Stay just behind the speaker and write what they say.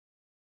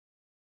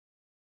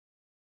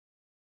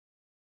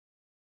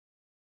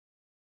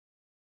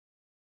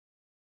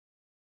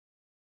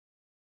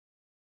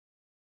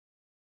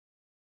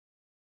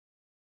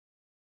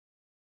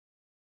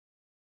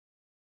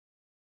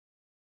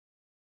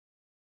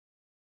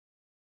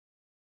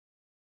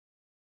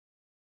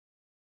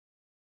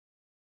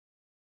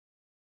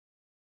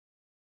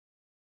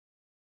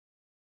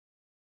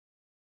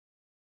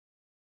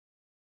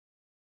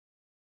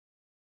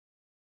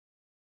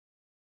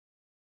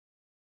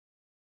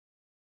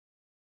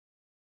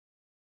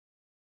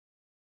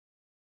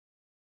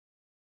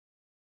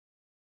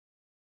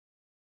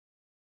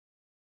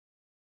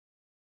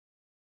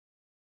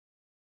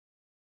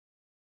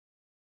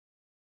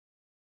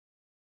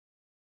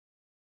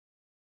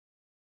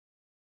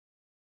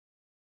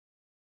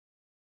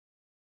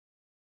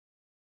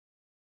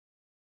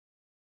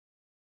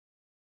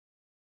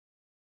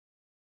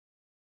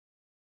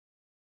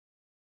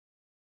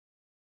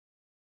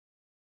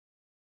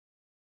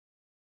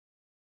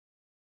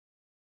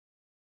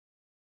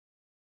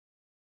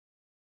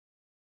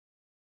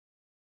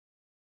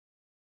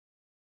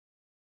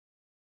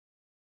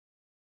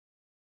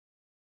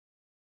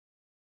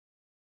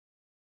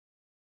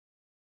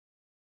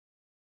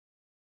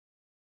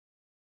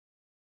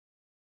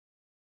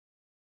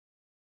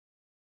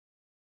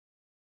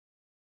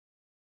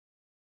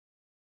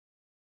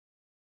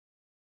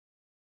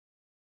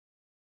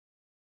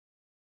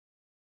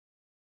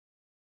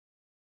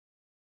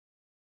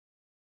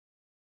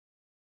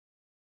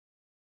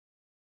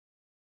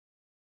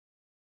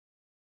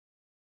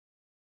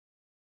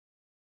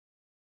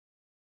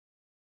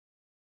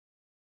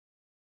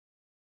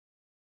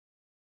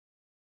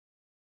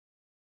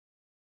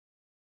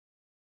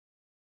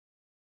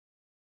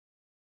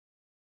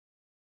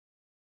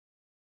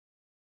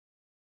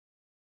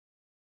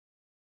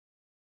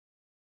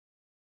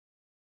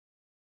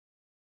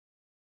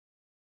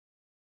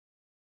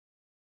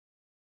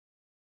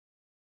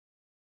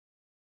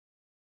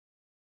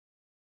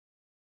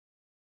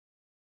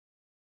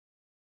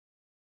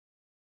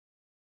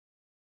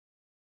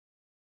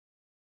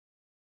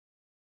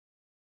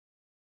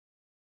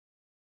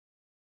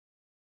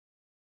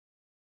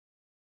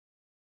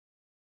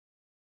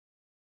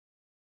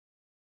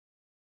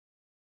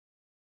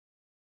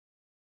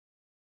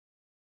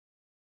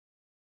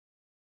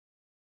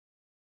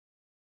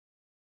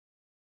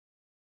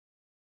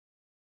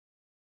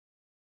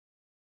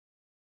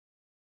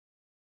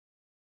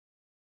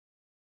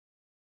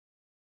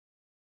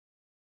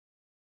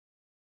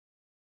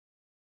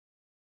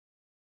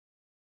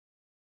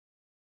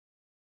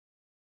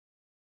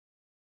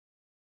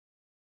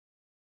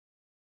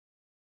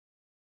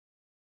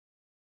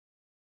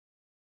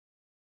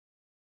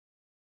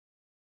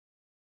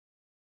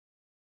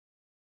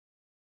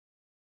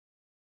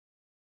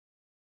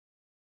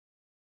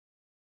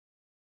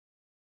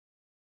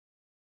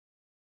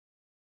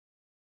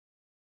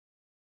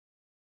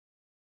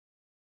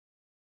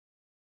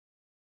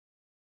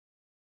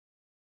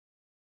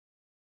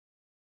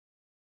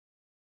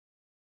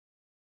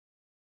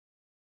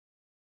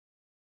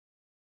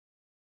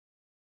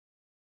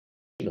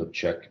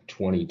Check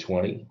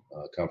 2020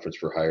 Conference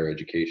for Higher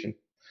Education.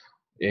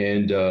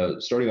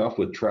 And starting off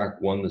with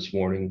track one this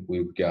morning,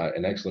 we've got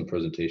an excellent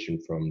presentation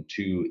from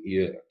two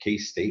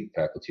K-State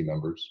faculty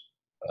members.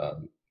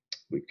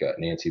 We've got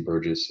Nancy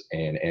Burgess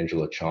and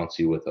Angela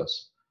Chauncey with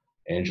us.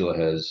 Angela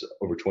has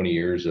over 20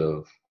 years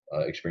of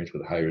experience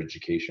with higher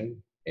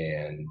education,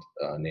 and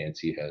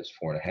Nancy has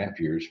 4.5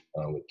 years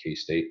with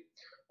K-State.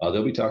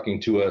 They'll be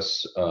talking to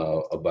us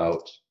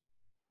about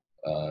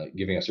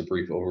giving us a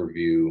brief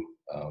overview,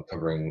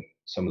 covering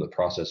some of the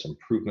process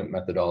improvement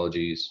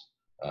methodologies,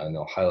 and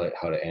they'll highlight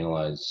how to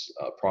analyze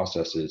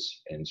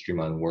processes and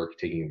streamline work,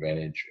 taking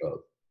advantage of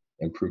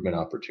improvement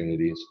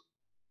opportunities.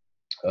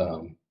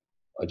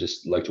 I'd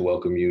just like to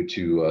welcome you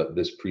to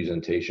this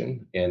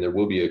presentation, and there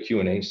will be a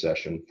Q&A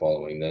session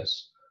following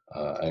this.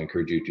 I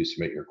encourage you to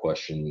submit your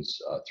questions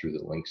through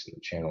the links in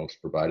the channels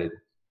provided,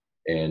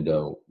 and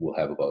we'll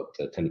have about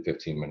 10 to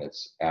 15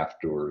 minutes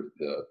after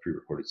the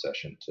pre-recorded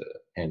session to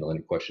handle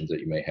any questions that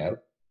you may have.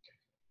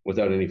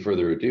 Without any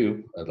further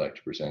ado, I'd like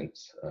to present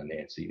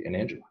Nancy and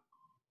Angela.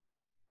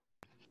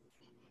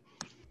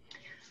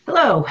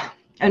 Hello,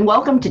 and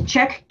welcome to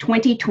Check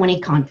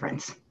 2020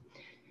 Conference.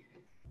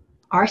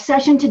 Our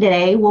session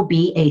today will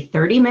be a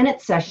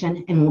 30-minute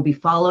session and will be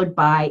followed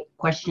by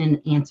question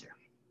and answer.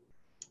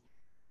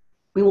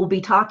 We will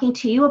be talking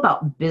to you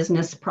about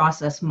business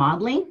process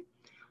modeling,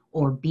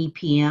 or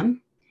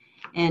BPM,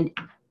 and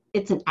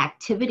it's an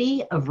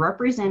activity of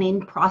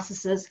representing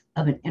processes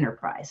of an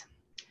enterprise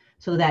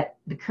so that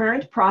the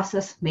current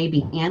process may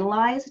be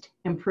analyzed,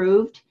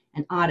 improved,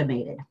 and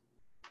automated.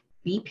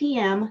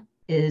 BPM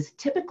is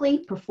typically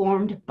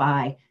performed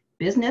by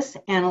business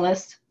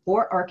analysts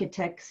or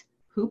architects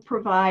who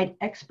provide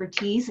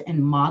expertise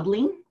in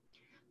modeling,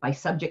 by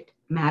subject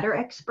matter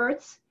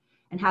experts,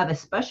 and have a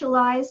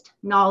specialized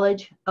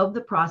knowledge of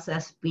the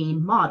process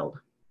being modeled.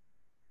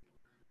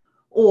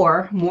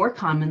 Or, more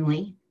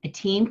commonly, a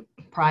team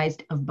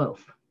comprised of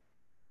both.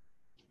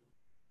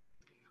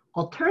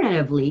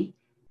 Alternatively,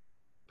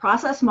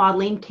 process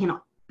modeling can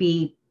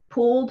be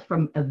pulled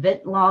from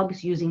event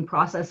logs using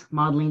process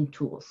modeling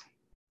tools.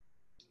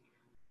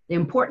 The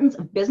importance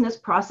of business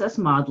process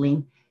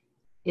modeling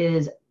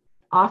is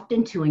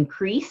often to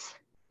increase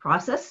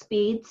process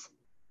speeds,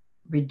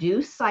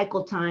 reduce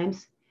cycle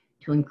times,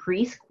 to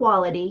increase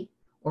quality,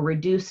 or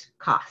reduce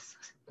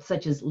costs,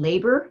 such as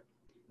labor,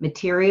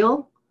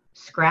 material,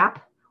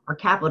 scrap, or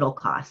capital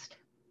cost.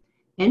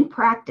 In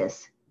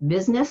practice,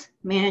 business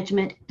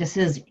management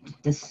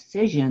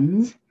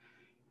decisions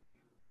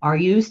are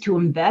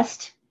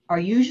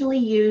usually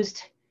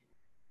used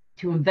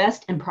to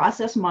invest in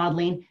process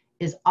modeling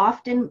is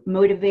often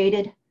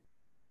motivated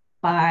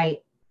by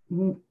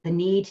the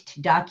need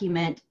to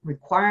document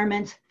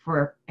requirements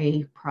for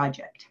a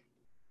project.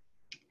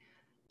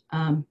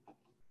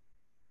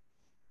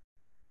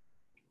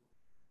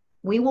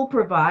 We will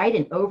provide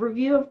an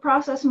overview of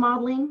process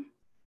modeling,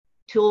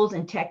 tools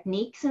and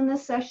techniques in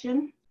this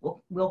session.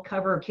 We'll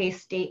cover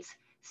K-State's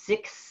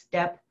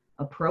 6-step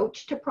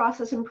approach to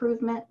process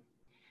improvement.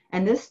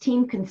 And this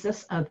team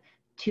consists of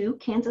 2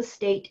 Kansas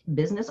State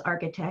business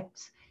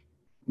architects,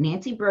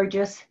 Nancy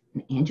Burgess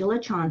and Angela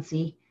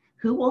Chauncey,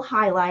 who will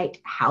highlight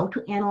how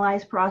to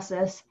analyze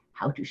process,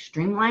 how to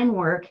streamline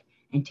work,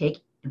 and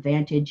take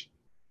advantage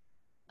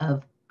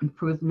of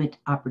improvement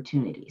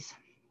opportunities.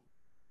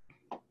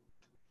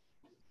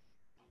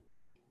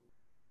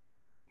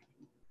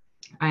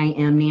 I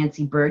am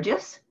Nancy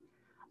Burgess.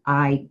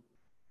 I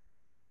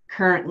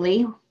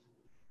currently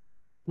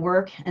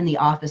work in the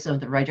office of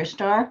the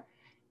registrar,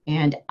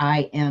 and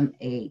I am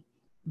a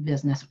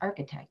business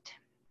architect.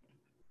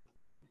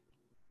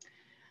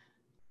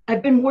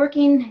 I've been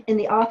working in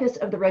the office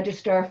of the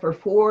registrar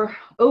for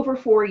over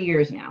 4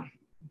 years now.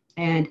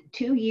 And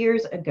 2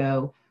 years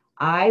ago,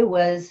 I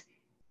was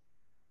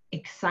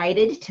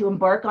excited to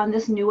embark on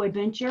this new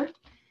adventure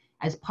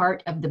as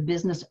part of the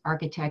business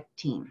architect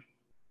team.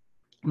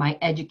 My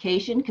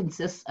education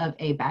consists of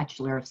a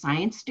Bachelor of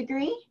Science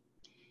degree,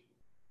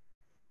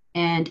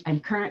 and I'm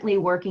currently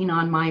working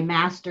on my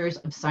Master's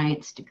of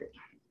Science degree.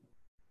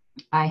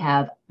 I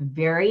have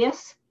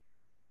various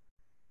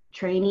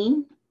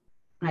training.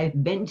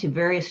 I've been to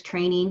various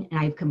training, and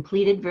I've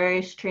completed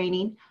various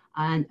training,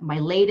 on my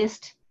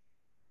latest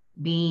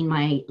being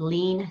my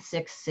Lean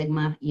Six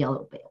Sigma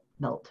Yellow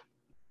Belt.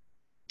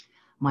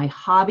 My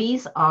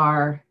hobbies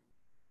are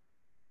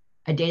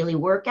a daily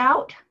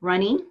workout,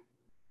 running,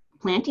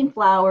 planting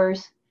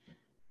flowers,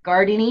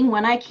 gardening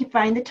when I can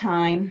find the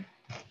time,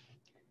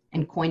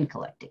 and coin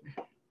collecting.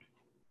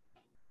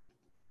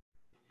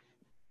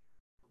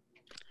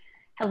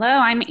 Hello,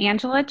 I'm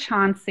Angela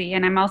Chauncey,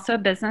 and I'm also a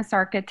business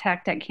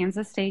architect at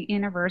Kansas State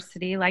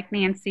University, like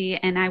Nancy,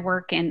 and I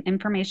work in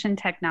information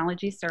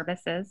technology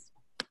services.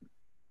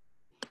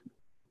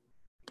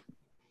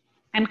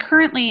 I'm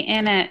currently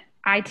in an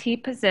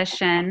IT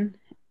position,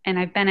 and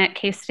I've been at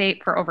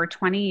K-State for over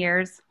 20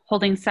 years,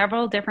 holding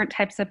several different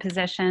types of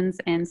positions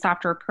in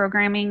software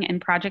programming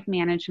and project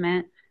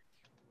management.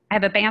 I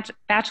have a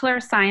Bachelor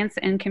of Science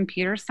in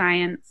Computer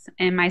Science,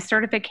 and my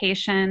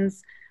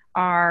certifications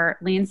are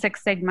Lean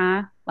Six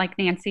Sigma, like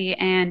Nancy,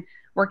 and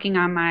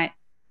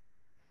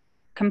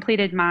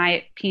completed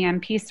my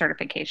PMP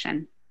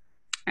certification.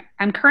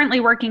 I'm currently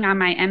working on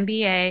my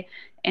MBA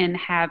and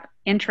have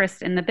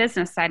interest in the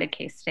business side of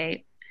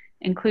K-State,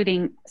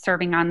 including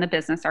serving on the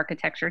business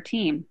architecture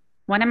team.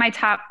 One of my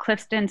top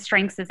Clifton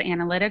strengths is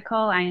analytical.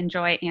 I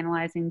enjoy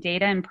analyzing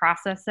data and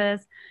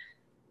processes.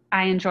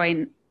 I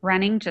enjoy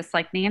running just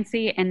like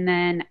Nancy, and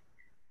then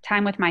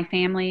time with my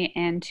family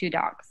and 2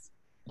 dogs.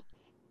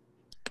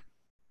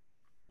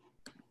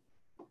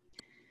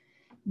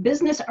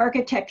 Business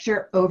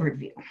architecture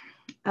overview.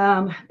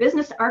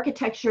 Business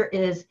architecture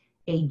is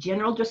a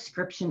general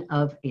description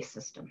of a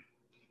system.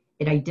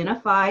 It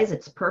identifies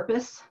its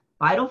purpose,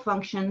 vital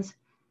functions,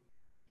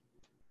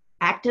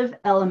 active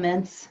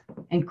elements,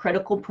 and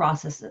critical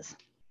processes.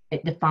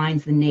 It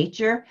defines the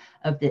nature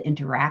of the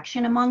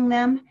interaction among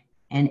them,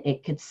 and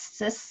it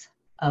consists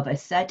of a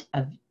set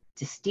of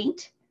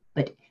distinct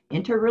but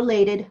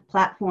interrelated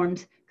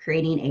platforms,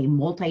 creating a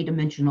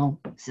multidimensional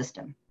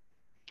system.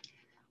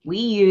 We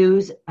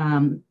use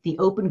the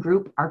Open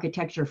Group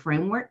Architecture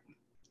Framework,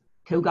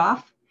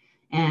 TOGAF,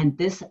 and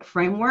this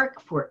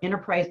framework for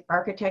enterprise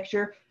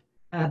architecture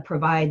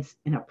provides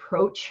an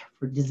approach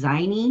for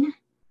designing,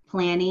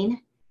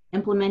 planning,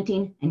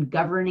 implementing, and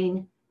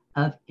governing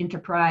of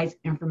enterprise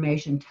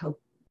information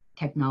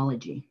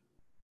technology.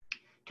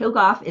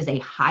 TOGAF is a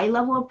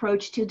high-level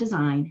approach to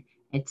design.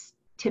 It's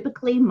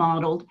typically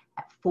modeled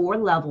at 4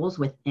 levels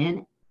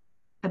within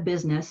a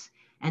business,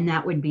 and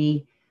that would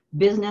be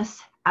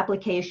business,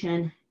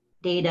 application,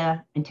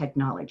 data, and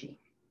technology.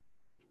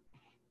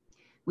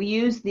 We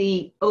use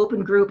the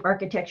Open Group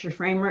Architecture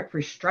Framework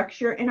for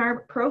structure in our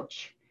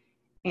approach,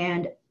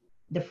 and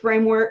the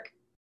framework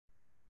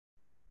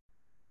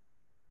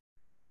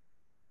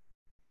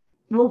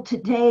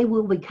today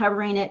we'll be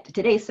covering it.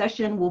 Today's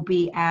session will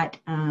be at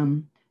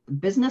the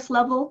business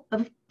level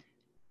of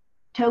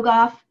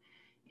TOGAF,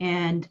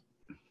 and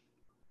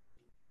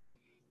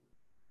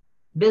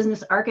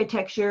business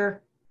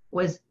architecture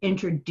was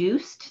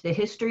introduced, the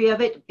history of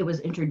it was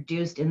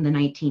introduced in the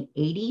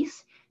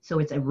 1980s, so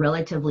it's a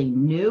relatively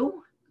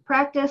new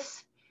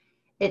practice.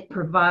 It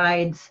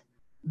provides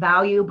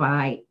value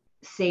by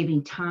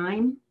saving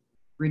time,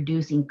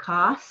 reducing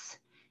costs,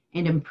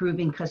 and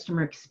improving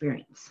customer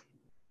experience.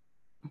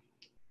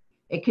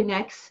 It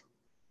connects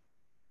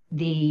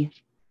the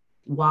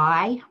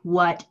why,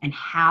 what, and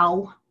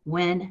how,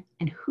 when,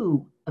 and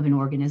who of an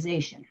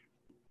organization.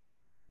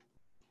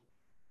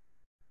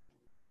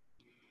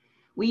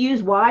 We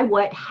use why,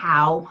 what,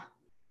 how,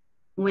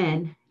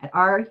 when at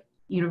our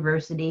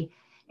university,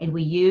 and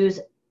we use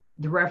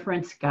the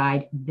reference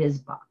guide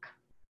BizBock.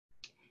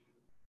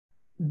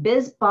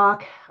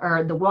 BizBock,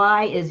 or the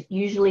why, is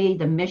usually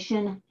the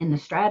mission and the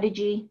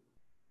strategy.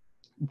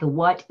 The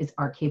what is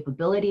our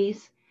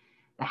capabilities.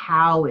 The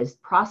how is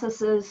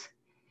processes.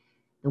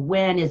 The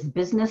when is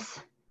business,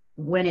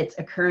 when it's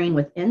occurring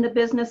within the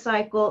business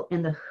cycle,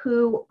 and the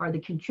who are the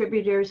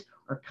contributors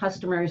or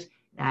customers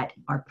that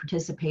are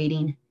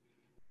participating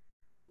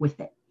with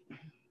it.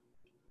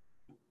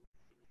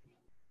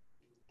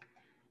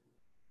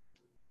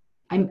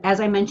 As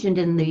I mentioned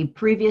in the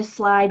previous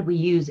slide, we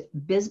use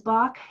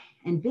BizBock,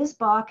 and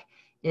BizBock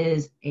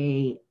is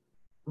a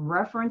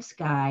reference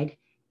guide,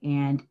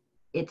 and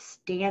it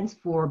stands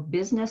for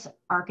Business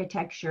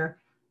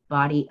Architecture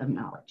Body of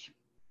Knowledge,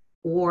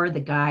 or the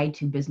Guide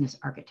to Business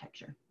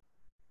Architecture.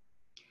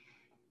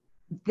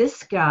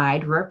 This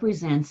guide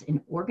represents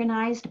an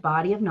organized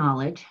body of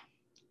knowledge,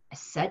 a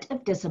set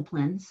of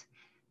disciplines,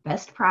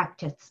 best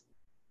practices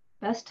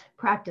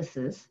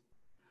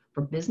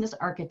for business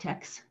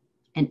architects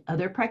and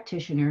other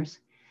practitioners.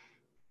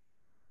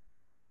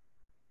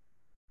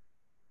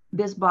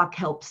 BizBock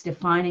helps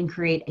define and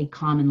create a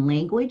common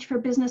language for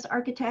business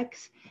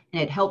architects,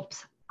 and it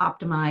helps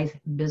optimize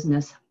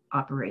business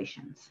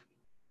operations.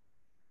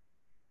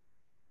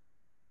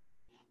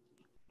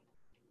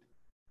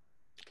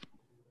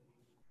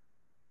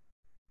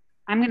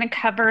 I'm going to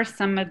cover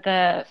some of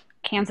the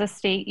Kansas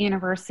State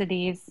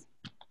University's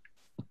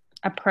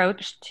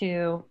approach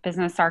to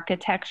business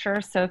architecture.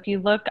 So if you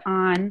look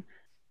on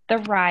the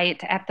right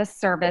at the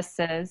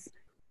services,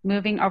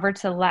 moving over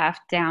to the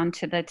left down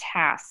to the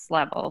tasks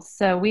level.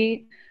 So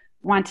we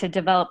want to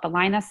develop a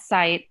line of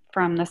sight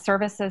from the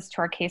services to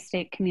our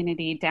K-State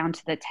community down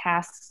to the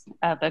tasks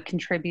of a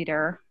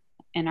contributor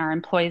and our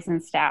employees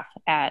and staff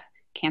at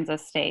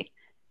Kansas State.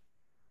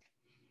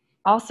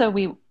 Also,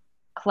 we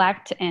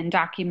collect and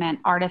document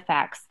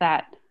artifacts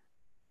that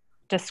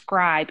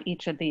describe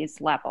each of these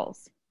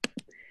levels.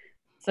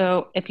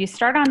 So if you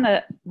start on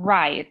the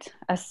right,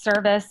 a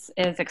service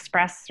is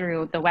expressed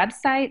through the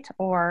website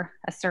or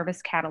a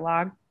service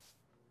catalog.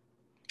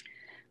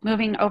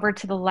 Moving over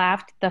to the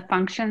left, the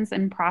functions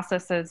and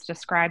processes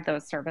describe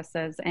those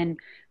services, and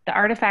the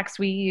artifacts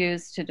we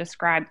use to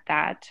describe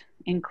that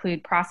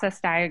include process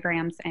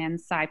diagrams and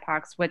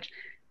SIPOCs, which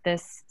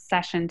this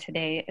session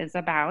today is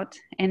about.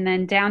 And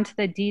then down to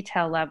the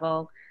detail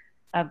level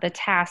of the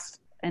tasks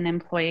an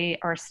employee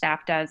or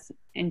staff does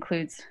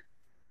includes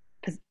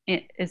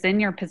it is in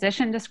your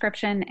position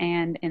description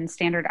and in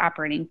standard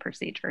operating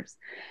procedures.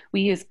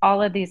 We use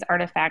all of these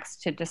artifacts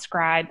to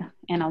describe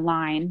and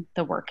align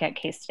the work at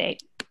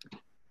K-State.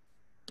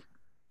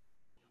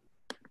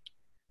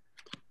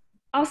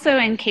 Also,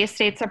 in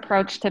K-State's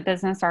approach to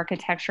business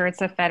architecture,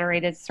 it's a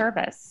federated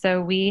service.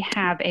 So we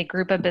have a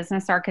group of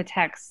business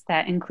architects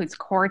that includes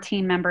core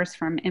team members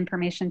from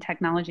Information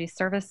Technology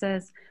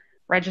Services,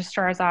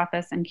 Registrar's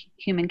Office, and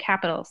Human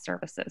Capital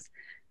Services.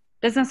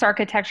 Business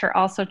architecture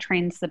also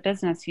trains the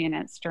business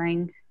units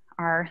during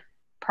our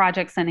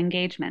projects and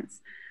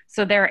engagements.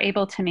 So they're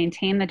able to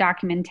maintain the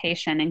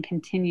documentation and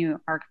continue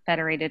our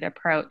federated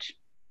approach.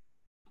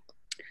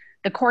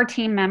 The core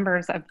team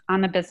members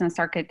on the business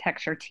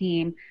architecture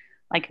team,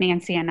 like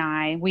Nancy and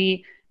I,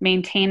 we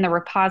maintain the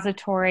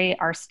repository,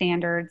 our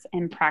standards,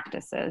 and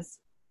practices.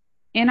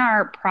 In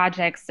our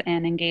projects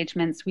and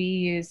engagements, we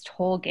use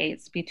toll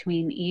gates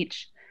between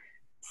each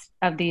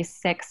of these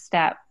 6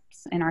 steps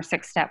in our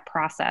 6-step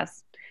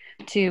process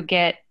to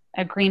get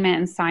agreement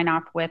and sign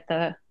off with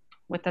the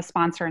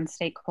sponsor and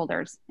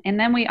stakeholders. And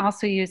then we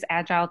also use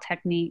agile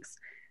techniques,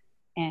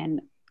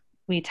 and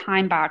we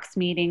time box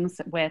meetings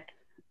with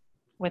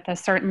a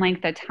certain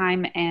length of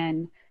time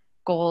and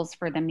goals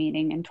for the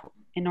meeting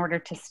in order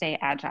to stay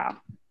agile.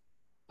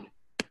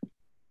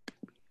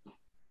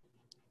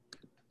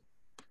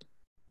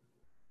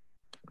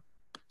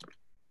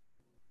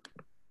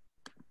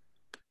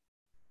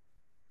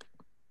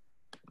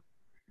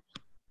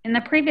 In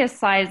the previous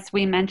slides,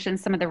 we mentioned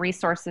some of the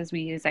resources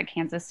we use at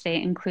Kansas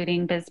State,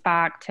 including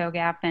BizBox,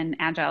 TOGAF, and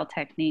Agile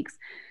techniques.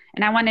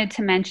 And I wanted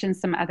to mention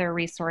some other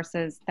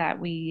resources that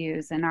we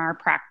use in our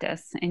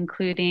practice,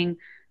 including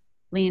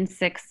Lean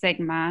Six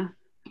Sigma.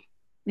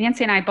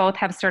 Nancy and I both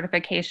have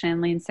certification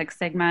in Lean Six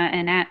Sigma,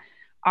 and at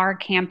our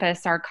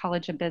campus, our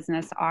College of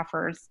Business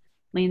offers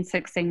Lean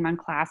Six Sigma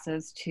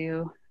classes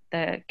to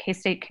the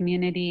K-State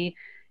community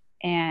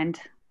and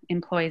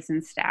employees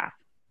and staff.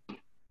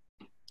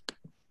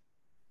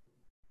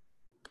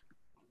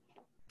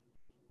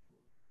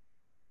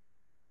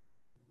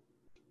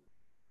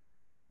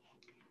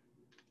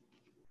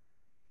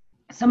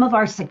 Some of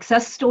our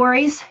success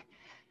stories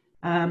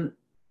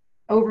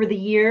over the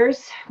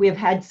years, we have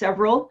had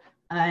several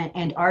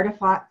and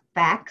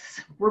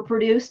artifacts were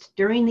produced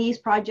during these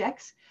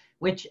projects,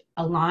 which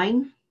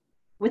align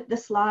with the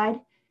slide.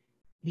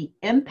 The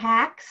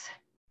impacts,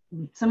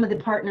 some of the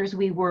partners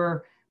we've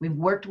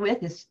worked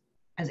with is,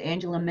 as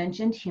Angela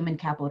mentioned, Human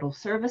Capital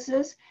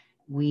Services.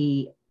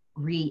 We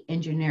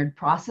re-engineered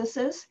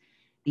processes.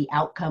 The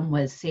outcome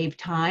was save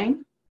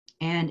time,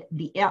 and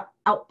the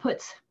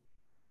outputs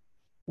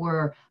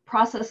were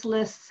process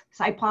lists,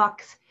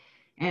 SIPOCs,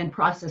 and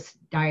process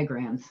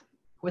diagrams.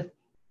 With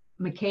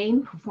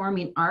McCain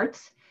Performing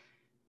Arts,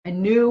 a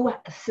new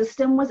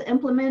system was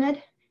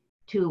implemented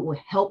to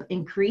help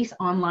increase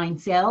online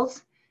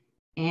sales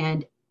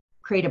and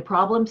create a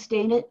problem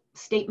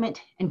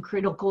statement and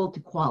critical to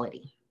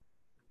quality.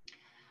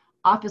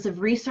 Office of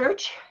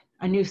Research,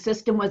 a new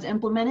system was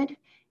implemented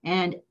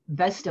and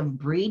best of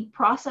breed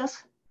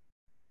process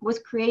was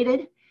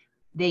created.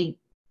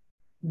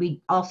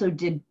 We also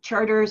did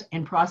charters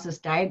and process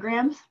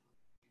diagrams.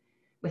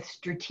 With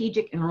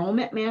strategic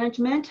enrollment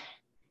management,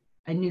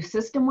 a new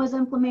system was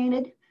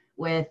implemented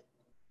with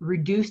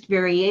reduced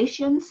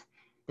variations.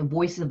 The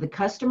voice of the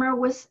customer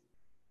was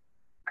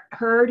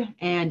heard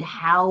and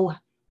how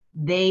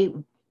they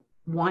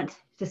want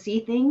to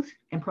see things,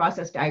 and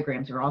process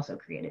diagrams are also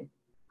created.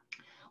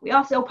 We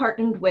also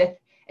partnered with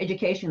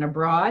Education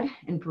Abroad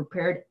and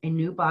prepared a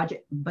new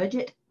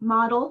budget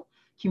model,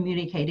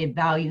 communicated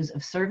values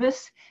of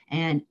service,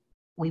 and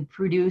we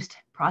produced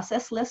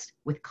process lists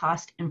with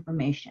cost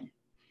information.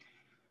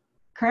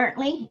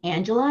 Currently,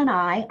 Angela and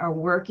I are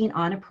working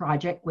on a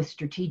project with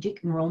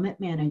Strategic Enrollment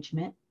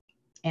Management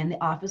and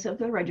the Office of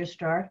the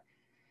Registrar,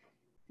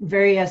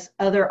 various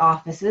other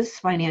offices,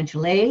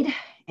 financial aid,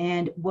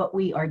 and what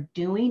we are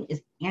doing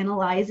is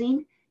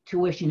analyzing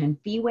tuition and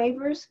fee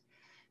waivers,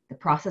 the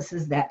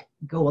processes that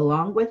go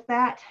along with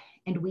that,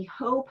 and we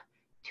hope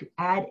to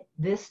add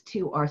this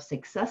to our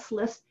success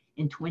list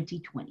in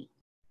 2020.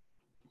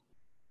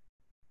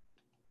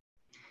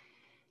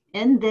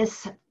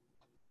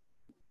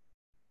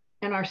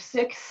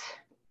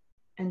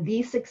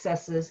 These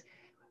successes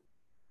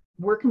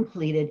were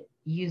completed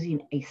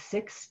using a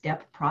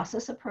 6-step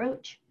process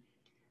approach.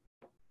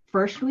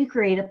 First, we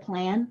create a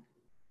plan.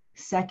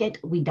 Second,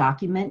 we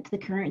document the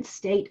current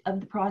state of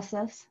the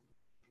process.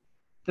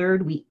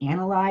 Third, we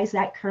analyze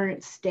that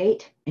current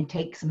state and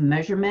take some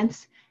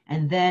measurements,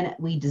 and then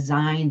we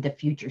design the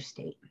future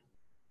state.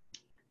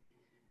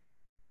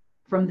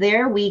 From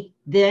there, we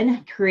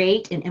then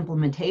create an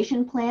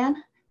implementation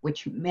plan,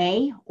 which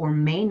may or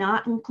may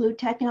not include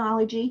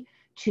technology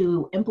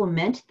to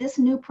implement this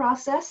new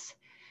process.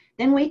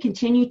 Then we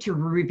continue to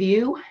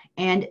review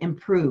and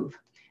improve.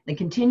 The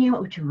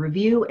continue to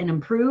review and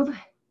improve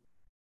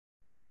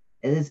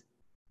is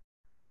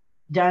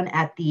done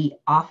at the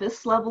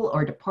office level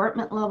or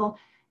department level,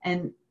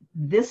 and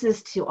this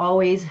is to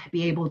always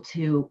be able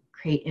to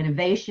create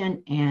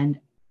innovation and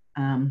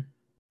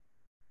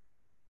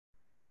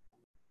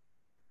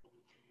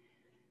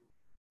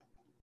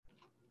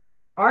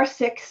Our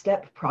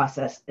 6-step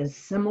process is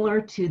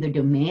similar to the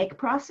DOMAIC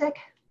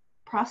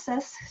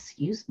process,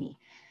 excuse me.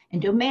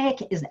 And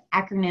DOMAIC is the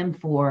acronym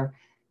for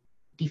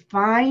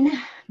define,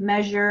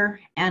 measure,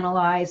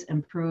 analyze,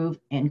 improve,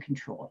 and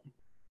control.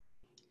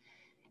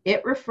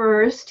 It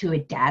refers to a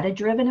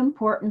data-driven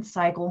importance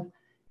cycle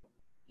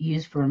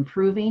used for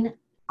improving,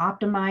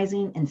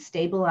 optimizing, and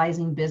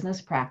stabilizing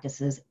business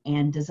practices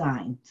and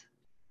designs.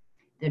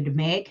 The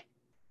DOMAIC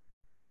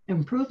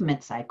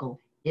improvement cycle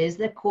is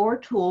the core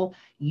tool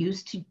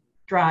used to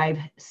drive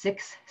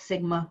Six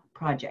Sigma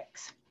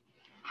projects.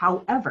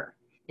 However,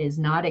 it is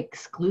not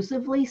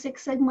exclusively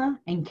Six Sigma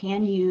and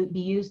can be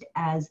used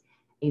as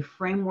a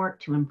framework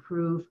to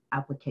improve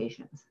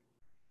applications.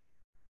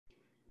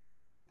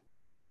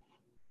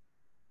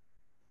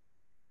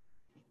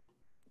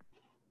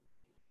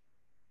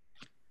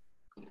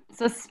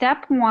 So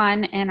step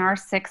 1 in our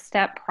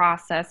 6-step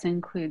process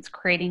includes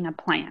creating a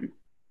plan.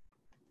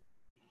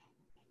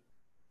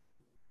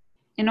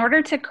 In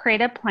order to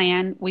create a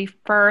plan, we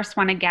first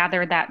want to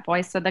gather that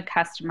voice of the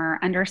customer,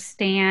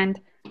 understand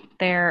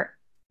their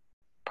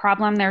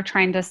problem they're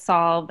trying to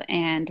solve,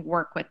 and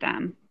work with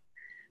them.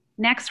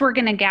 Next, we're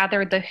going to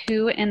gather the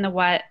who and the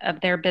what of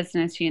their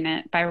business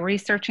unit by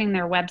researching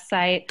their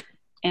website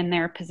and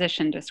their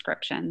position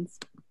descriptions.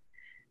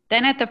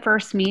 Then at the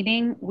first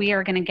meeting, we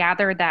are going to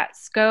gather that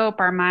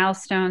scope, our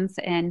milestones,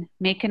 and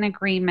make an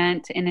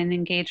agreement in an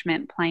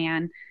engagement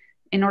plan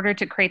in order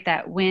to create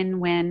that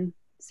win-win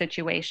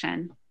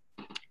situation.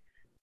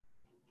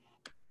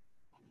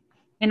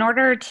 In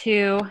order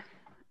to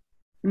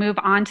move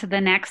on to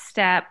the next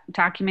step,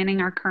 documenting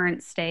our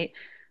current state,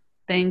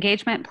 the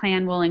engagement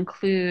plan will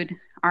include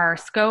our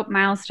scope,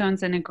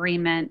 milestones, and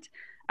agreement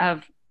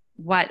of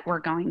what we're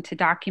going to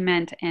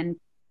document and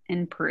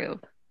improve.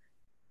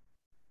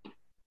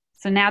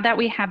 So now that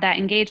we have that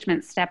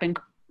engagement step and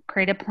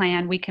create a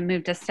plan, we can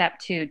move to step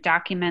 2,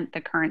 document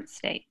the current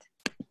state.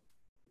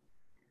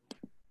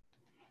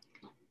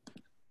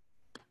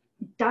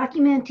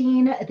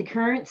 Documenting the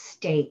current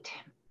state.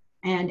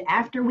 And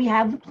after we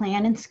have the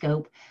plan and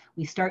scope,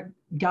 we start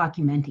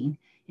documenting.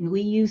 And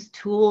we use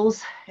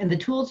tools, and the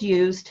tools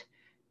used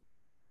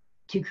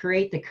to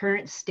create the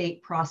current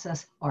state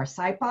process are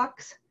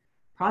SIPOCs,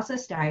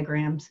 process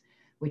diagrams,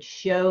 which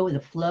show the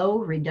flow,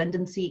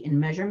 redundancy, and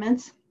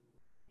measurements.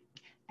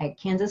 At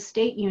Kansas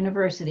State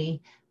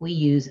University, we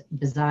use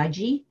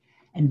Visagi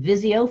and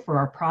Visio for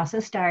our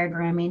process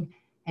diagramming,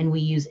 and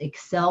we use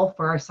Excel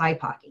for our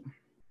SIPOCing.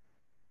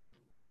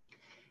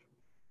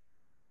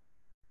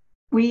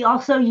 We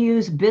also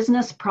use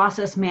business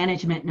process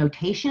management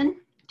notation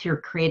to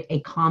create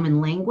a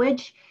common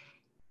language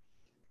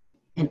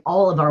in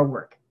all of our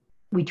work.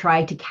 We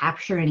try to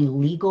capture any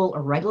legal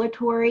or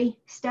regulatory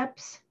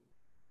steps,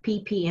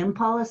 PPM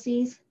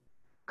policies,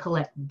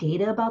 collect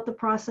data about the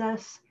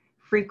process,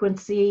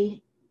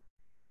 frequency,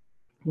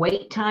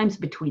 wait times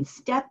between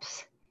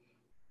steps,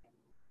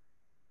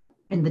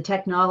 and the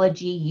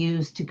technology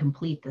used to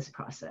complete this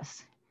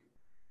process.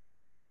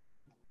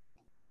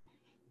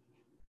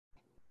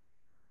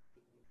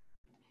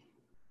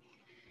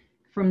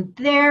 From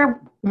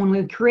there, when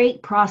we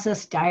create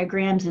process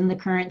diagrams in the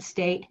current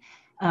state,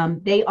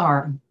 they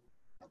are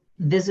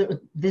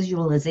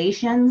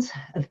visualizations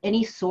of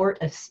any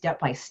sort of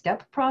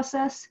step-by-step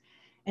process,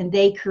 and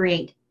they're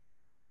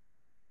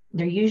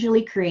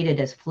usually created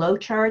as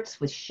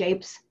flowcharts with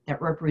shapes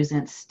that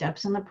represent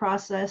steps in the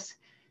process,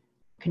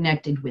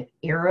 connected with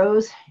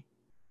arrows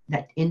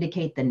that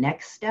indicate the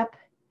next step.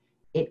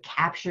 It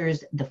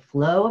captures the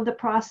flow of the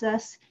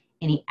process,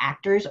 any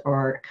actors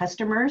or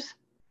customers,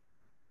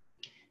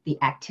 the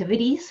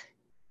activities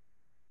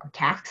or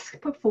tasks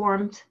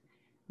performed,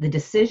 the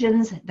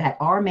decisions that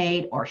are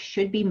made or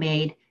should be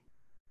made,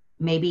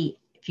 maybe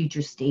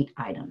future state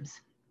items.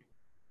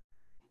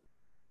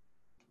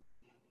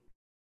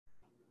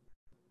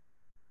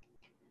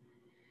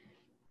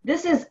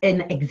 This is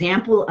an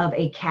example of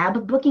a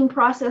cab booking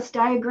process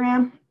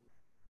diagram.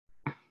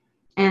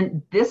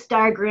 And this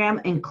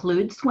diagram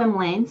includes swim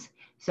lanes.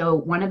 So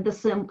one of the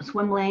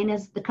swim lane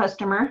is the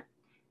customer,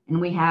 and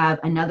we have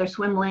another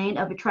swim lane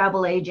of a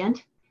travel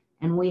agent,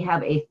 and we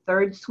have a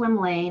third swim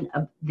lane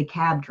of the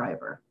cab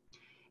driver.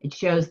 It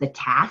shows the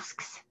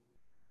tasks,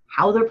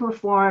 how they're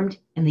performed,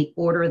 and the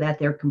order that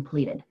they're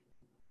completed.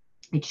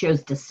 It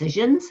shows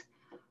decisions,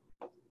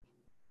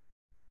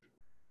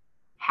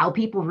 how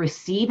people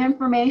receive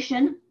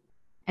information,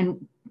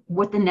 and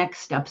what the next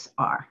steps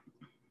are.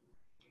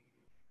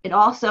 It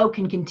also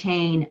can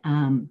contain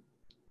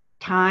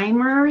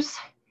timers,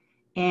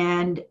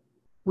 and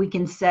we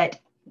can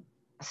set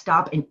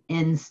stop and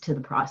ends to the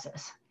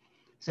process.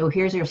 So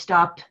here's your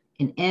stop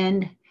and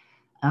end.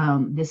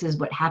 This is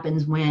what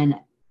happens when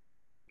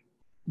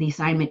the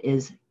assignment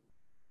is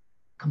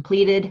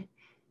completed.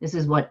 This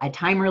is what a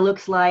timer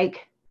looks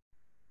like.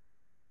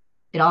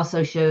 It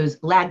also shows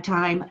lag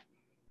time,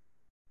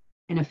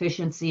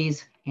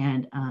 inefficiencies,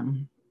 and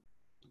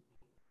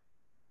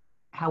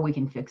how we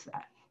can fix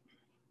that.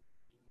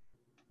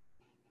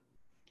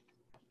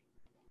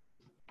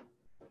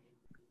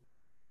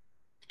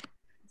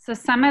 So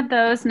some of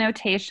those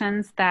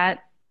notations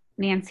that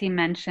Nancy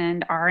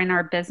mentioned are in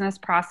our business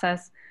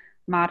process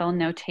model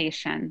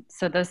notation.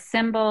 So those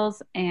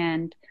symbols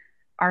and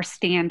our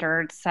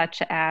standards,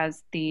 such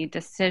as the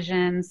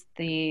decisions,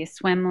 the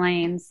swim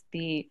lanes,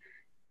 the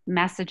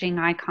messaging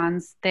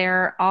icons,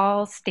 they're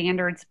all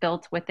standards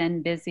built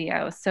within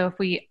Visio. So if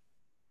we,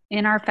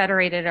 in our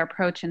federated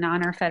approach and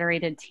on our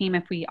federated team,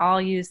 if we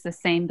all use the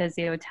same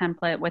Visio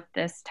template with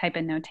this type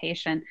of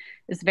notation,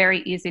 it's very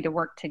easy to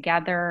work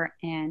together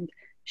and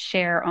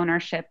share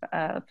ownership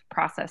of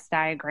process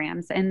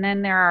diagrams. And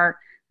then there are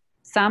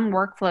some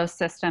workflow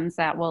systems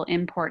that will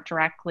import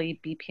directly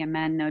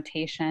BPMN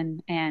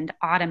notation and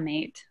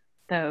automate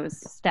those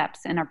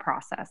steps in a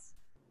process.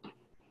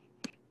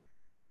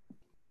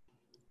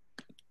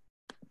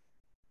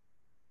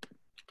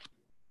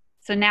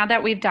 So now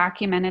that we've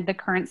documented the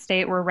current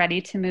state, we're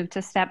ready to move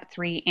to step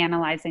 3,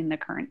 analyzing the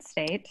current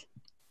state.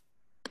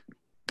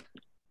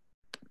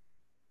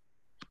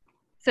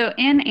 So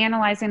in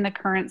analyzing the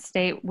current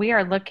state, we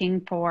are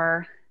looking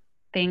for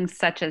things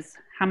such as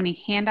how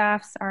many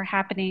handoffs are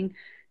happening,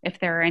 if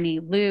there are any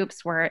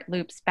loops where it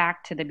loops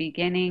back to the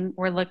beginning.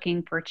 We're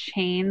looking for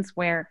chains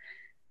where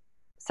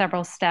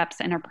several steps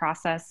in a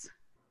process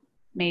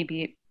may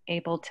be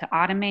able to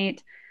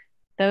automate.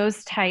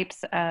 Those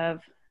types of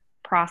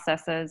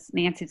processes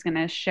Nancy's going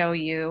to show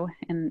you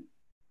in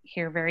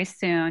here very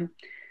soon.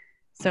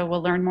 So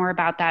we'll learn more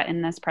about that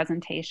in this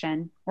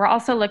presentation. We're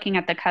also looking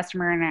at the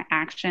customer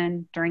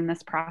interaction during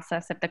this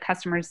process. If the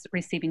customer is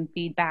receiving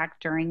feedback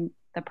during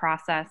the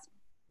process,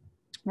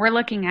 we're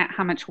looking at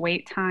how much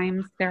wait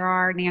times there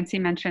are. Nancy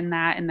mentioned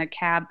that in the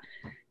cab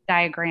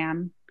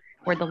diagram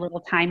where the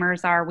little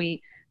timers are.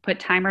 We put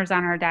timers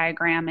on our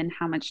diagram and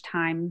how much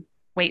time,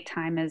 wait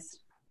time is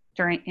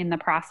in the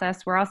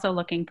process. We're also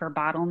looking for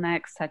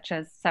bottlenecks such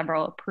as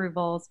several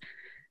approvals,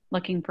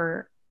 looking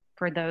for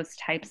those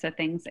types of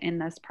things in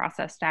this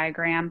process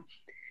diagram.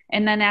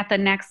 And then at the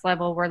next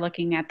level, we're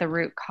looking at the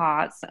root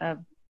cause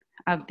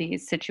of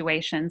these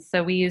situations.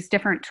 So we use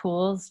different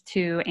tools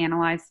to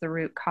analyze the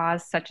root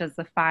cause, such as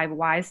the 5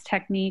 whys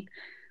technique,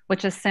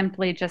 which is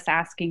simply just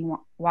asking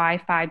why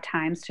 5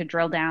 times to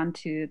drill down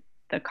to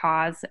the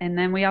cause. And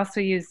then we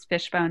also use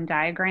fishbone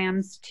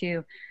diagrams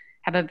to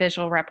have a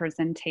visual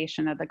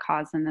representation of the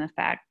cause and the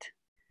effect.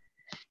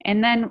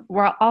 And then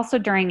we're also,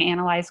 during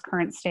analyze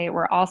current state,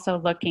 we're also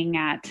looking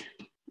at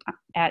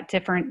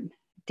different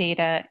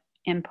data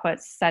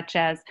inputs, such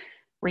as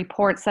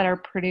reports that are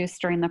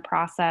produced during the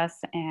process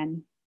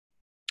and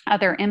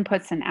other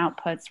inputs and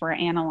outputs we're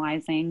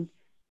analyzing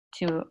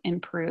to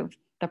improve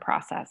the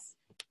process.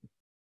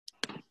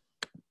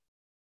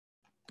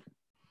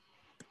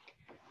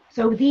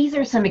 So these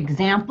are some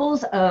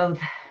examples of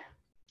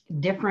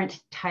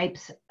different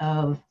types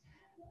of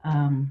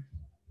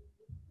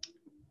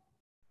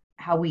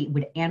how we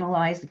would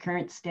analyze the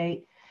current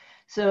state.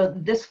 So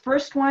this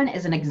first one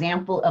is an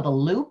example of a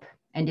loop.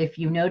 And if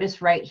you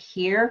notice right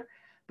here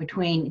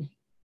between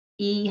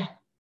E,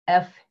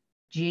 F,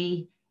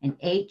 G, and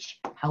H,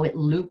 how it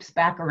loops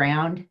back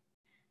around.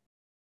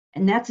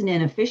 And that's an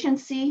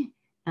inefficiency.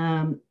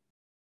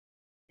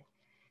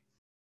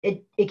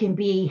 It can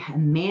be a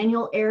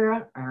manual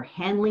error or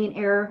handling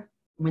error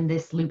when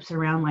this loops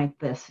around like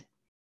this.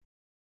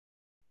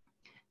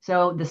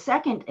 So the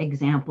second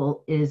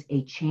example is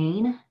a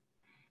chain.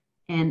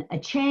 And a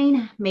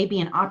chain may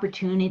be an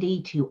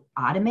opportunity to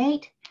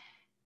automate.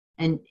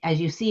 And as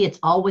you see, it's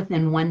all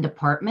within one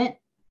department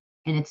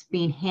and it's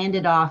being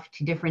handed off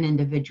to different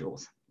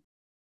individuals.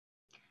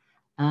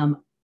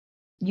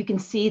 You can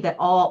see that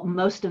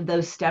most of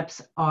those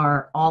steps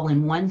are all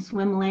in one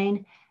swim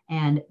lane,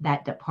 and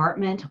that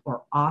department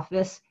or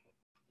office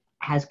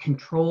has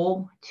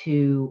control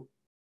to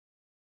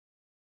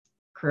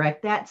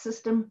correct that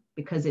system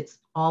because it's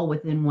all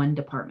within one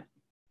department.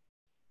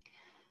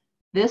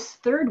 This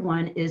third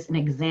one is an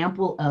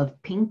example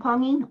of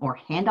ping-ponging or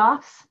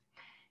handoffs.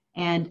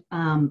 And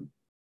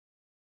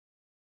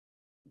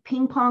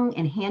ping-pong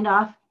and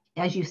handoff,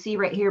 as you see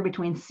right here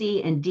between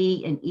C and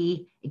D and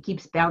E, it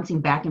keeps bouncing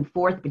back and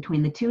forth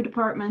between the two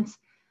departments.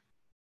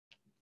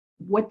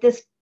 What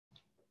this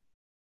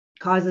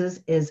causes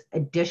is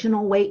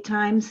additional wait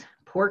times,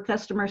 poor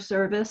customer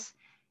service,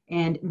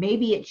 and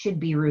maybe it should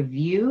be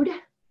reviewed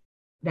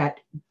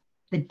that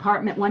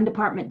one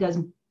department does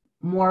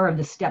more of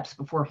the steps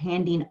before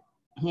handing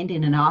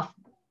it off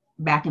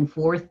back and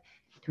forth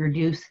to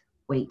reduce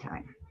wait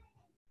time.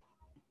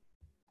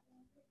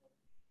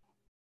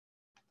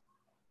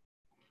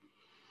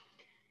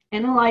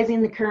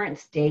 Analyzing the current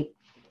state,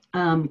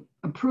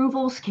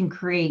 approvals can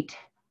create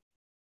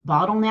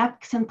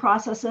bottlenecks in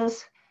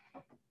processes.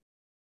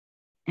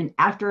 And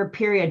after a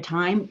period of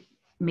time,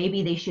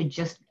 maybe they should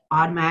just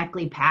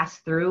automatically pass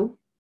through.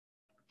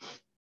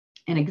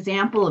 An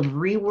example of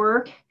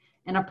rework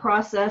in a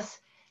process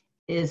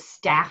is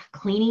staff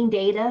cleaning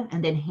data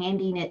and then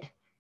handing it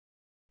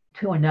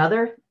to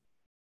another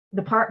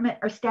department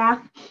or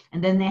staff,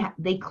 and then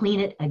they clean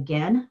it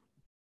again.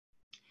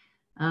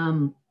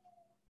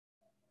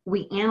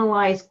 We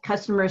analyze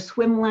customer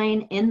swim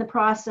lane in the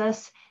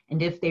process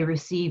and if they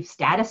receive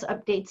status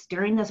updates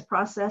during this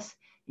process,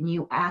 and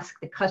you ask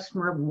the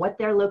customer what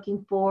they're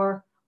looking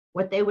for,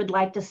 what they would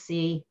like to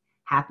see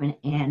happen,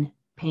 and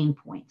pain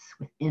points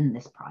within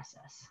this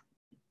process.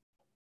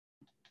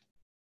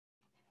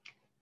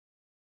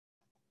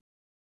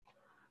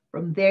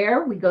 From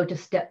there, we go to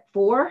step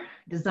 4,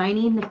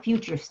 designing the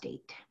future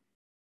state.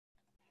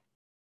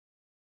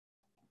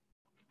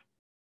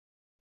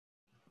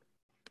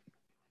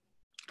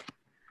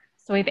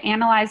 So we've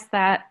analyzed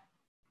that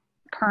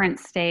current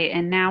state,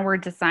 and now we're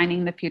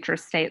designing the future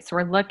state. So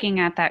we're looking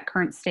at that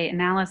current state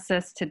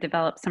analysis to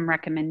develop some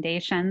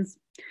recommendations.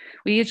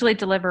 We usually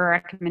deliver a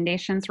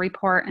recommendations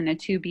report and a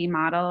 2B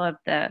model of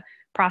the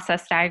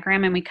process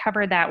diagram, and we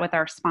cover that with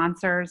our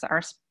sponsors,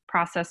 our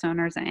process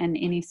owners, and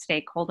any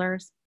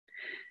stakeholders.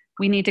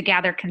 We need to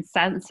gather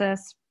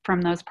consensus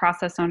from those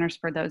process owners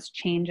for those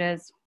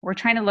changes. We're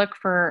trying to look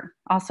for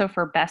also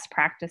for best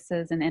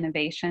practices and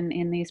innovation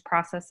in these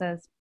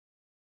processes.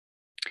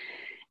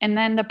 And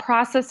then the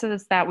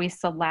processes that we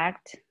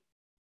select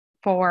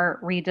for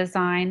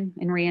redesign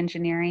and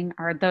reengineering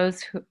are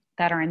those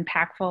that are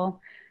impactful,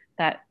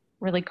 that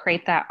really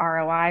create that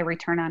ROI,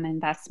 return on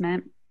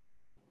investment.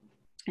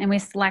 And we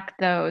select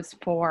those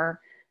for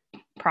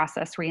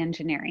process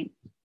reengineering.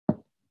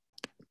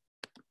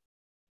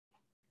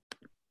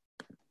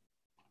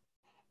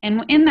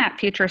 And in that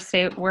future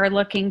state, we're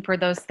looking for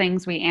those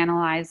things we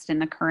analyzed in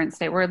the current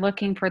state. We're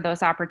looking for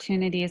those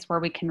opportunities where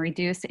we can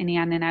reduce any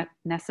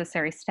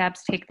unnecessary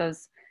steps, take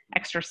those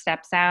extra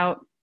steps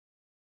out.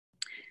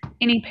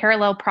 Any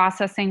parallel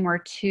processing where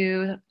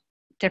 2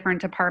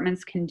 different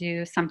departments can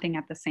do something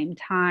at the same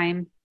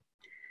time.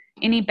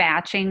 Any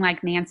batching,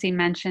 like Nancy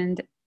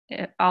mentioned,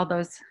 all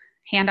those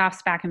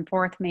handoffs back and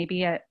forth,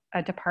 maybe a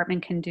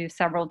department can do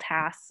several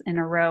tasks in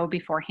a row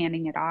before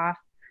handing it off.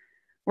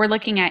 We're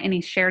looking at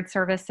any shared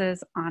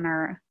services on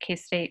our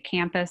K-State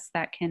campus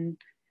that can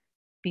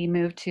be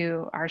moved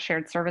to our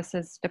shared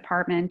services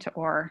department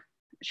or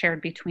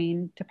shared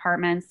between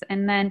departments.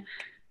 And then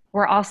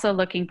we're also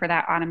looking for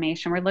that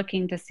automation. We're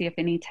looking to see if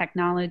any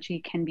technology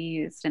can be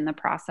used in the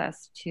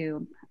process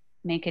to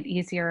make it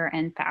easier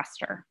and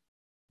faster.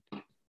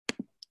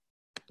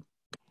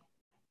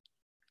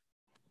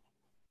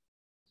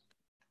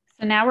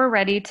 So now we're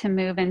ready to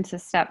move into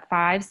step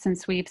 5.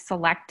 Since we've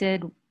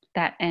selected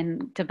that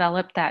and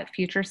develop that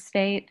future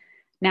state,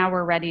 now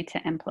we're ready to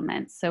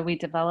implement. So we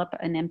develop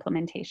an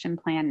implementation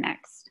plan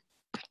next.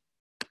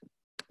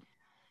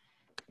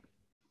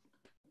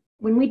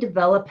 When we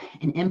develop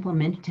an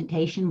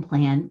implementation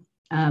plan,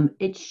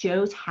 it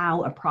shows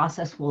how a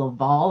process will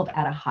evolve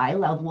at a high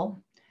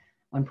level.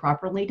 When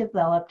properly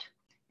developed,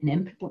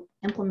 an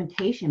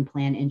implementation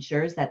plan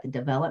ensures that the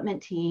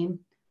development team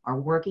are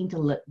working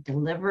to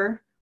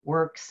deliver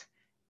works,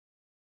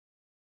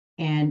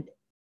 and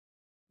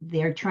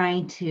they're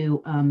trying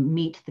to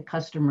meet the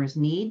customer's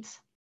needs.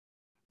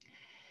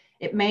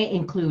 It may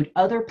include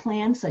other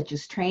plans such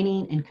as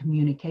training and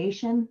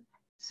communication.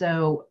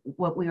 So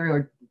what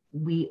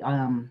we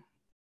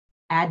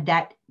add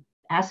that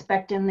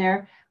aspect in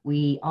there.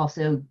 We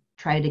also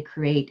try to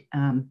create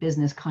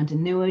business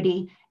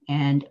continuity,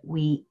 and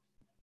we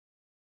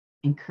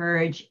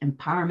encourage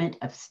empowerment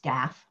of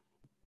staff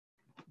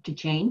to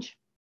change.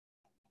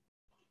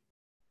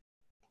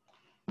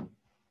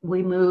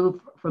 We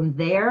move from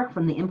there,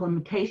 from the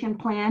implementation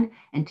plan,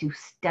 into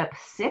step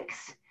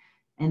 6.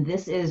 And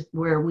this is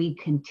where we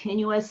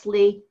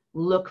continuously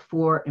look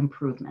for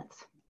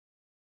improvements.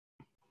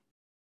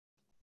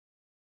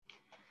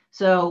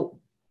 So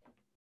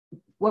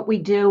what we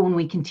do when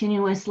we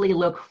continuously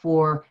look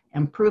for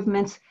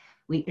improvements,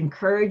 we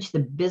encourage the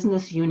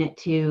business unit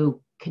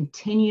to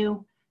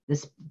continue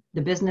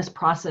the business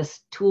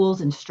process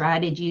tools and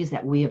strategies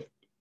that we have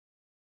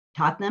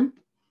taught them.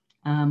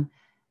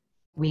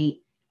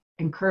 We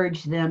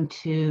encourage them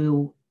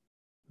to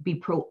be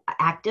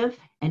proactive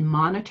and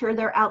monitor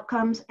their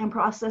outcomes and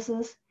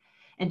processes,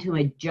 and to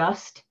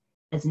adjust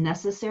as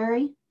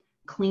necessary,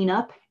 clean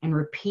up and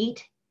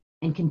repeat,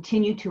 and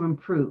continue to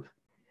improve.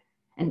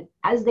 And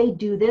as they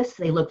do this,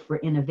 they look for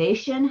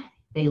innovation,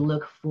 they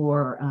look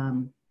for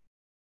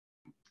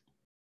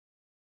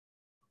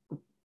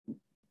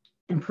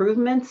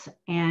improvements,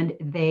 and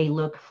they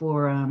look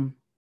for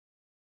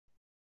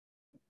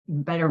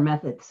better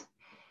methods.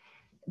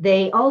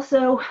 We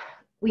also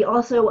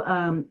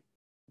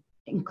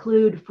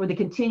include, for the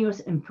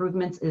continuous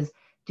improvements, is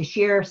to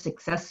share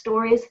success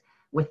stories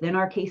within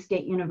our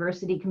K-State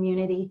University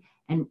community.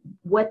 And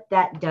what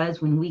that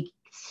does, when we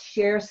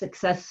share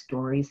success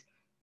stories,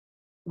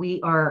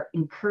 we are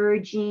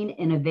encouraging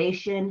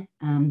innovation,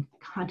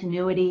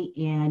 continuity,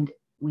 and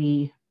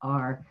we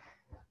are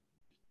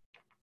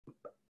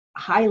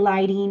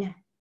highlighting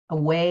a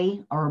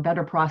way or a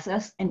better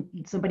process and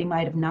somebody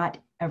might have not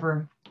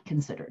ever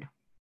considered.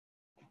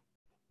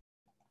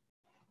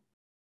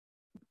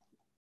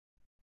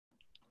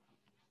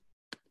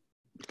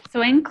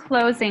 So in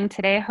closing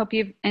today, I hope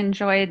you've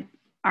enjoyed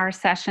our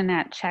session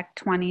at Check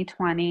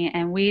 2020,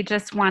 and we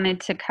just wanted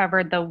to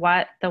cover the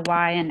what, the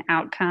why, and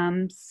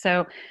outcomes.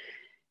 So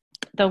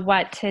the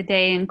what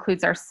today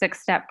includes our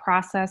 6-step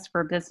process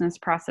for business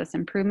process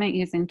improvement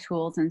using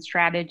tools and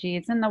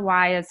strategies, and the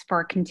why is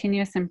for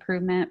continuous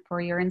improvement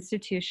for your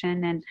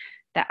institution, and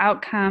the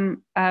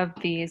outcome of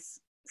these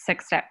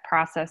 6-step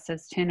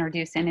processes to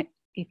introduce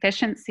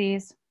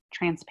efficiencies,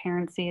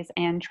 transparencies,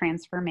 and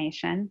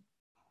transformation.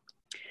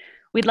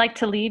 We'd like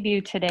to leave you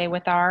today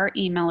with our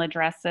email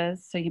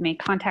addresses, so you may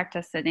contact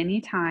us at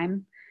any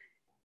time.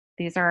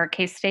 These are our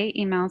K-State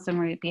emails, and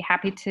we'd be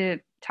happy to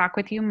talk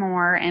with you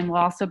more, and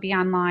we'll also be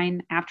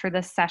online after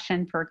this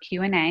session for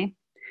Q&A.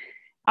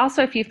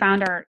 Also, if you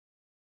found our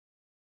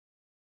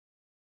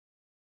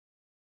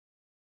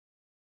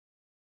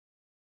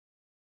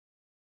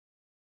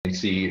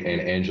Chauncey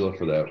and Angela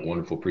for that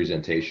wonderful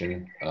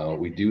presentation.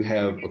 We do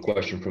have a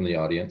question from the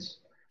audience,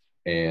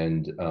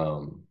 and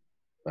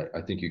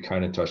I think you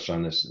kind of touched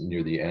on this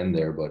near the end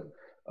there, but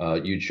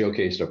you'd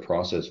showcased a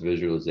process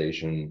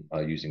visualization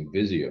using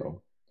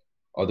Visio.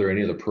 Are there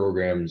any other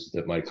programs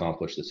that might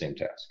accomplish the same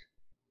task?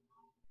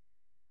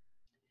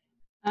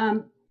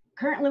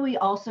 Currently, we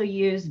also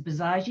use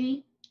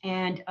Bizaji,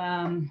 and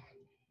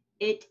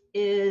it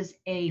is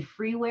a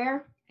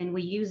freeware, and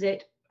we use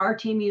it, our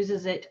team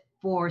uses it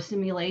for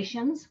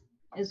simulations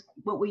is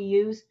what we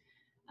use.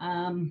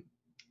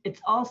 It's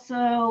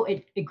also,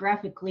 it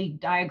graphically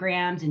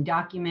diagrams and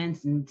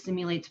documents and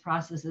simulates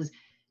processes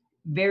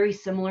very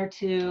similar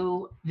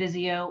to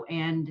Visio,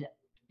 and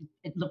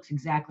it looks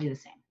exactly the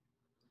same.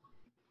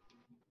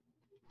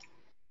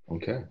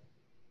 Okay.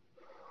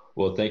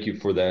 Well, thank you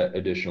for that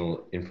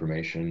additional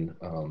information.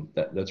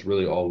 That's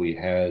really all we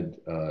had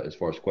as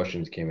far as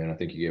questions came in. I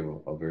think you gave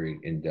a very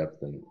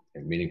in-depth and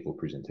meaningful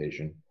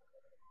presentation.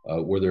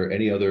 Were there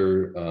any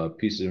other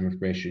pieces of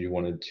information you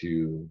wanted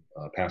to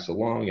pass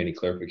along, any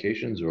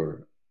clarifications,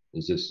 or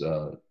is this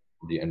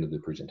the end of the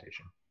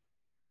presentation?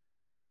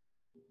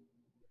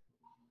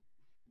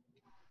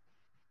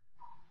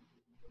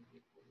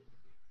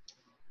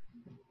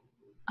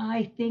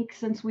 I think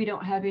since we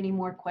don't have any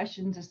more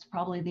questions, it's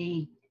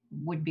probably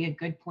would be a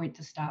good point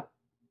to stop.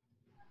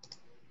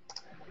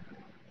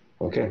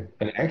 Okay,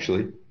 and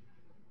actually,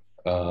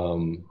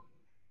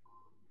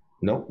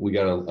 no, we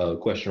got a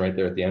question right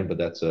there at the end, but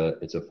it's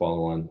a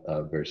follow-on,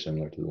 very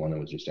similar to the one that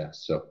was just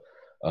asked. So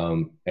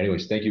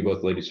anyways, thank you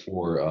both ladies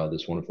for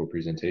this wonderful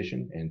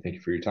presentation, and thank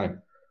you for your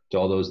time. To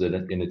all those that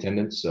are in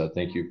attendance,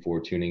 thank you for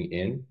tuning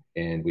in,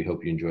 and we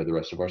hope you enjoy the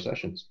rest of our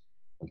sessions.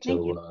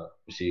 Until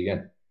we see you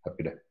again, have a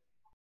good day.